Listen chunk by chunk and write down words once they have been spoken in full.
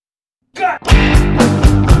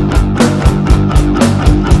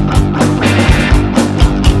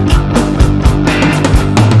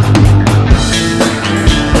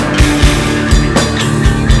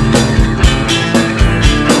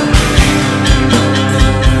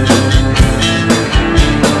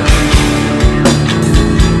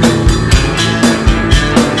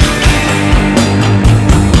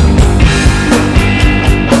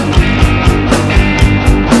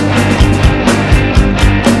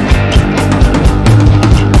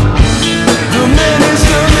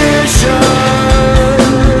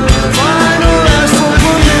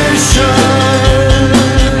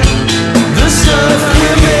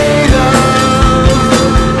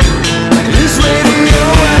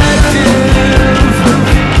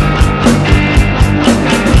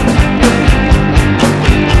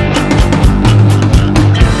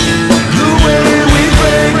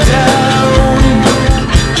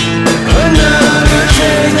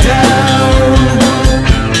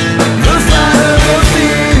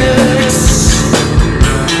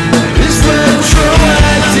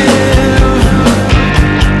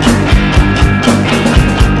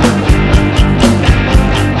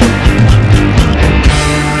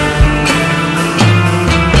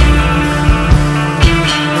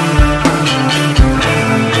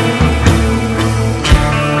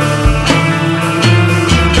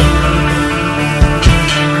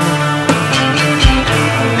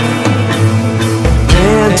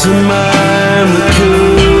Pantomime, the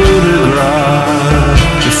coup de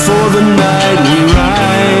grace. Before the night we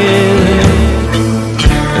ride,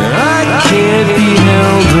 I can't be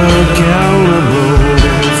held accountable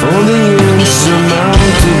for the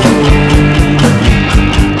insurmountable.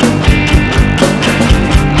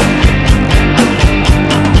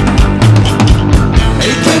 I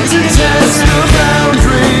get to test the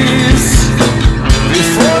boundaries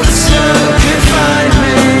before the sun can find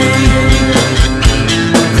me.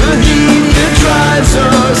 The heat that drives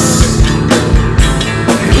us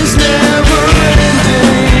is never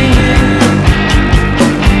ending.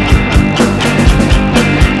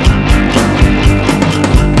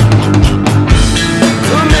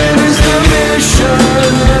 The man is the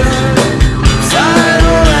mission,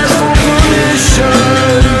 final ask for permission.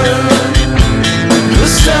 The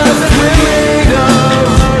stuff we're made of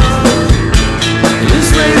is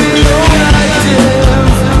radioactive.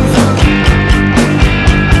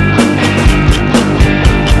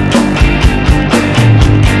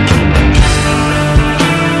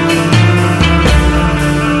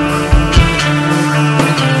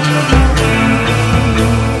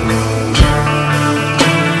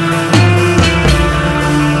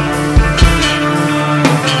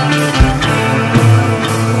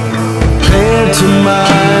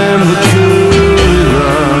 Pantomime, the coup de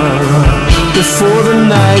grace. Before the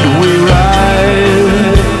night we